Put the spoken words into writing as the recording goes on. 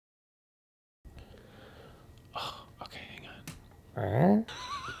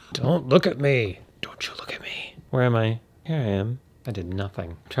Don't look at me. Don't you look at me. Where am I? Here I am. I did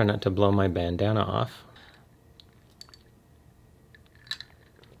nothing. Try not to blow my bandana off.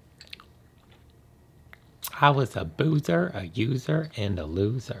 I was a boozer, a user, and a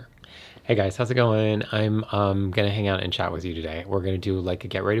loser. Hey guys, how's it going? I'm gonna hang out and chat with you today. We're gonna do like a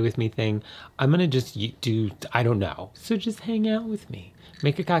get ready with me thing. I'm gonna just do, I don't know. So just hang out with me.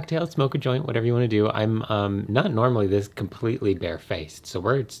 Make a cocktail, smoke a joint, whatever you want to do. I'm not normally this completely barefaced. So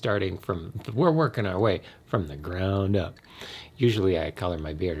we're working our way from the ground up. Usually I color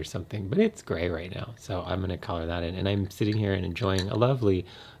my beard or something, but it's gray right now. So I'm gonna color that in. And I'm sitting here and enjoying a lovely,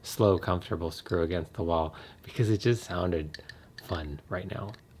 slow, comfortable screw against the wall because it just sounded fun right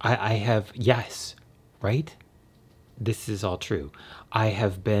now. I have, yes, right? This is all true. I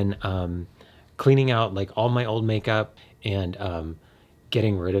have been cleaning out like all my old makeup and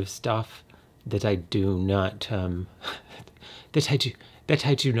getting rid of stuff that I do not that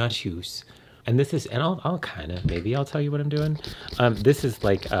I do not use. And this is, and I'll kind of, maybe I'll tell you what I'm doing. This is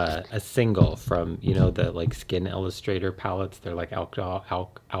like a single from, you know, the like Skin Illustrator palettes. They're like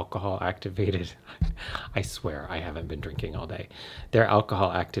alcohol activated. I swear I haven't been drinking all day. They're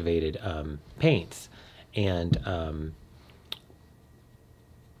alcohol activated paints. And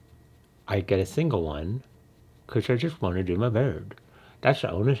I get a single one because I just want to do my beard. That's the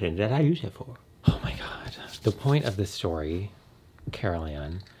only thing that I use it for. Oh my God. The point of this story, Carol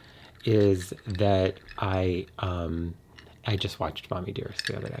Ann, is that I just watched Mommy Dearest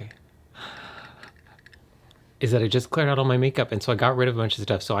the other day. Is that I just cleared out all my makeup, and so I got rid of a bunch of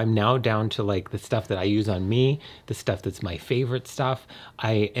stuff. So I'm now down to like the stuff that I use on me, the stuff that's my favorite stuff.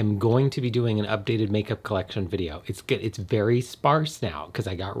 I am going to be doing an updated makeup collection video. It's good. It's very sparse now because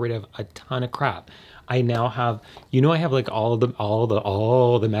I got rid of a ton of crap. I now have, you know, I have like all the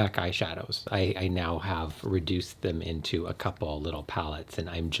MAC eyeshadows. I now have reduced them into a couple little palettes, and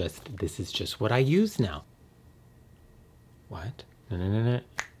this is just what I use now. What? No.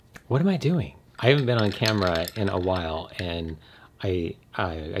 What am I doing? I haven't been on camera in a while, and I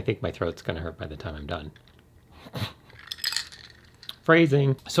think my throat's gonna hurt by the time I'm done.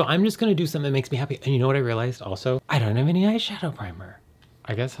 Phrasing. So I'm just gonna do something that makes me happy. And you know what I realized also? I don't have any eyeshadow primer.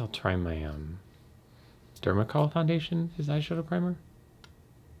 I guess I'll try my Dermacol foundation is eyeshadow primer.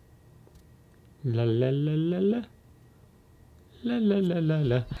 La la la la la. La la la la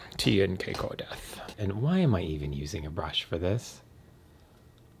la. Tea and cake or death. And why am I even using a brush for this?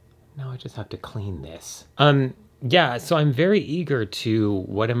 Now I just have to clean this. Yeah, so I'm very eager to,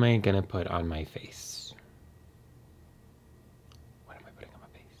 what am I gonna put on my face? What am I putting on my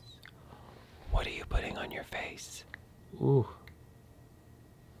face? What are you putting on your face? Ooh.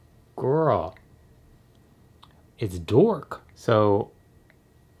 Girl. It's dork. So,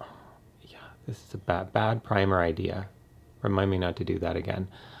 yeah, this is a bad primer idea. Remind me not to do that again.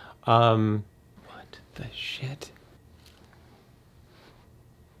 What the shit?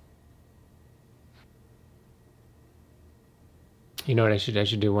 You know what I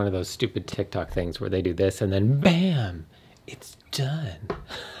should do one of those stupid TikTok things where they do this and then bam, it's done.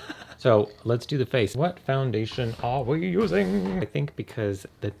 So let's do the face. What foundation are we using? I think because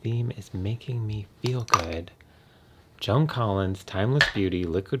the theme is making me feel good. Joan Collins, Timeless Beauty,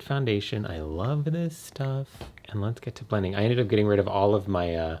 Liquid Foundation. I love this stuff. And let's get to blending. I ended up getting rid of all of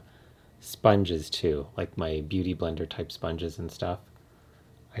my sponges too, like my beauty blender type sponges and stuff.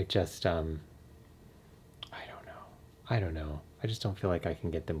 I just, I don't know. I just don't feel like I can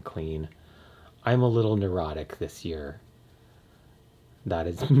get them clean. I'm a little neurotic this year. That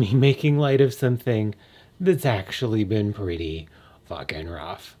is me making light of something that's actually been pretty fucking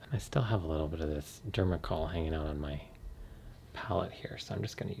rough. I still have a little bit of this Dermacol hanging out on my palette here, so I'm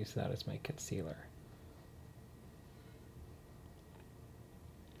just going to use that as my concealer.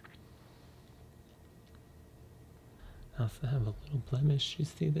 I also have a little blemish. You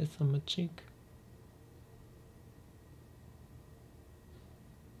see this on my cheek?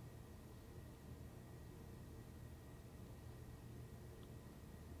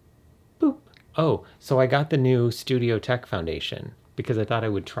 Boop. Oh, so I got the new Studio Tech foundation because I thought I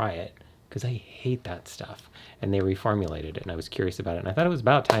would try it because I hate that stuff. And they reformulated it and I was curious about it. And I thought it was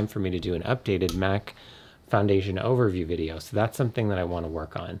about time for me to do an updated MAC foundation overview video. So that's something that I want to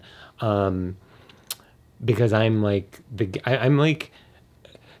work on. Because I'm like,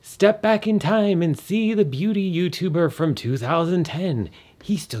 step back in time and see the beauty YouTuber from 2010.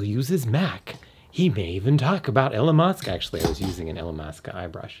 He still uses MAC. He may even talk about Illamasqua. Actually, I was using an Illamasqua eye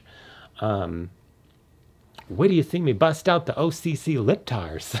brush. Where do you see me bust out the OCC lip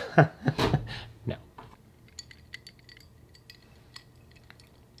tars? No.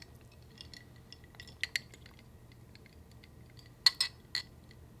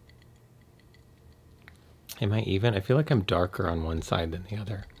 Am I even? I feel like I'm darker on one side than the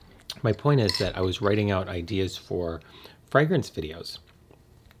other. My point is that I was writing out ideas for fragrance videos.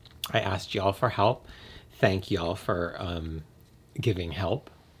 I asked y'all for help. Thank y'all for giving help.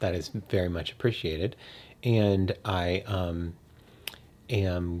 That is very much appreciated. And I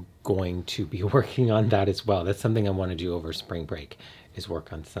am going to be working on that as well. That's something I want to do over spring break, is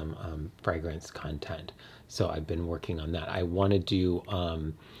work on some fragrance content. So I've been working on that. I want to do,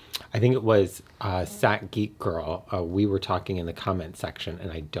 I think it was Sat Geek Girl. We were talking in the comment section,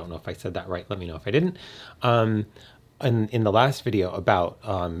 and I don't know if I said that right. Let me know if I didn't. In the last video about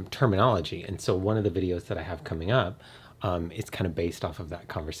terminology. And so one of the videos that I have coming up, it's kind of based off of that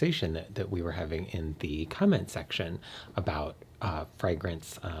conversation that we were having in the comment section about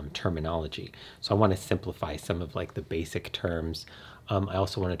fragrance terminology. So I want to simplify some of like the basic terms. I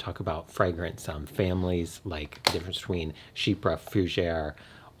also want to talk about fragrance families, like the difference between Chypre, Fougère,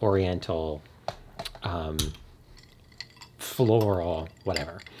 Oriental, floral,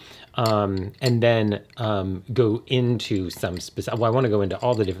 whatever. And then go into some specific, well, I want to go into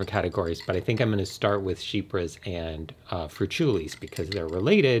all the different categories, but I think I'm going to start with Chypres and Fruchulis because they're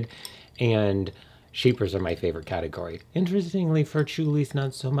related, and Chypres are my favorite category. Interestingly, Fruchulis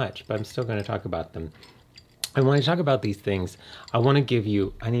not so much, but I'm still going to talk about them. And when I talk about these things, I want to give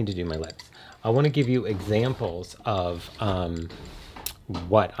you, I need to do my lips. I want to give you examples of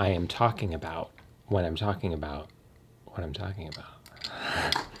what I am talking about when I'm talking about what I'm talking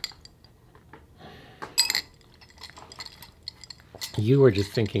about. You were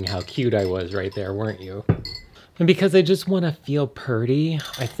just thinking how cute I was right there, weren't you? And because I just want to feel pretty,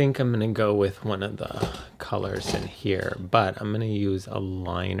 I think I'm going to go with one of the colors in here, but I'm going to use a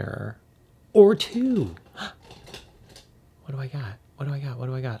liner or two. What do I got? What do I got? What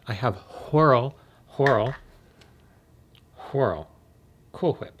do I got? I have Whirl,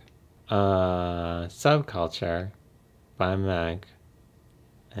 Cool Whip, Subculture by Mac.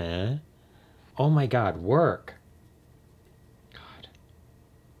 Oh my God, Work.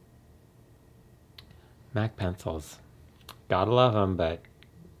 MAC pencils, gotta love them, but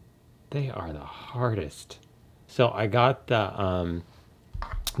they are the hardest. So I got the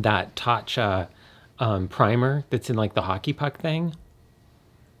that Tatcha primer that's in like the hockey puck thing.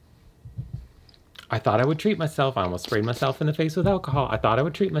 I thought I would treat myself. I almost sprayed myself in the face with alcohol. I thought I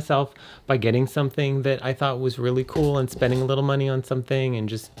would treat myself by getting something that I thought was really cool and spending a little money on something and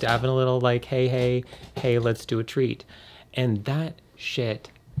just having a little like, hey, let's do a treat. And that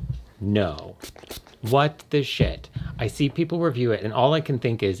shit, no. What the shit? I see people review it, and all I can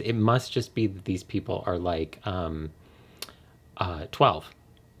think is it must just be that these people are like 12.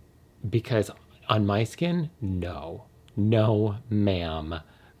 Because on my skin, no, ma'am,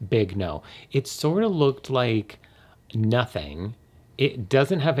 big no. It sort of looked like nothing. It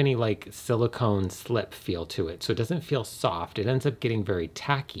doesn't have any like silicone slip feel to it, so it doesn't feel soft. It ends up getting very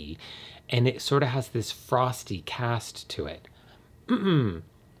tacky, and it sort of has this frosty cast to it.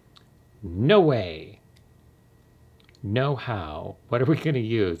 No way. No how. What are we going to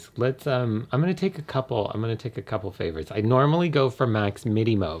use? Let's, I'm going to take a couple favorites. I normally go for MAC's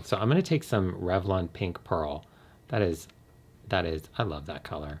Midi Mauve, so I'm going to take some Revlon Pink Pearl. That is, I love that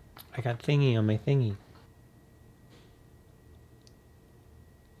color. I got thingy on my thingy.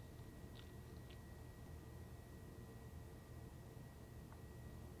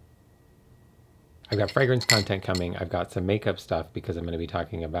 I've got fragrance content coming. I've got some makeup stuff because I'm going to be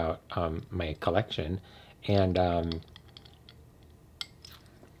talking about my collection. And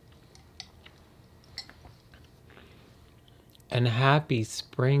happy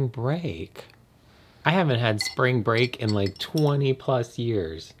spring break. I haven't had spring break in like 20 plus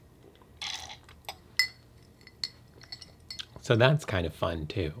years. So that's kind of fun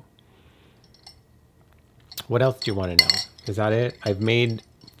too. What else do you want to know? Is that it? I've made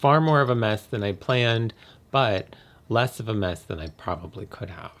far more of a mess than I planned, but less of a mess than I probably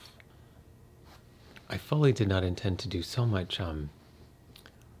could have. I fully did not intend to do so much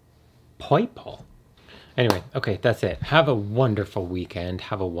purple. Anyway, okay, that's it. Have a wonderful weekend.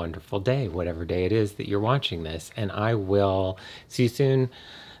 Have a wonderful day, whatever day it is that you're watching this, and I will see you soon.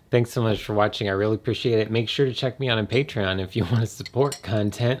 Thanks so much for watching. I really appreciate it. Make sure to check me out on Patreon if you want to support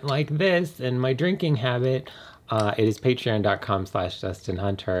content like this and my drinking habit. It is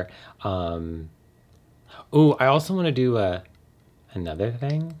patreon.com/DustinHunter. Ooh, I also want to do another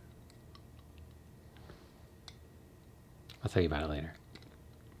thing. I'll tell you about it later.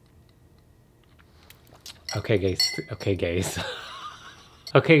 Okay, guys.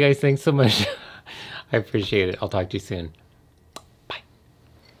 Okay, guys, thanks so much. I appreciate it. I'll talk to you soon.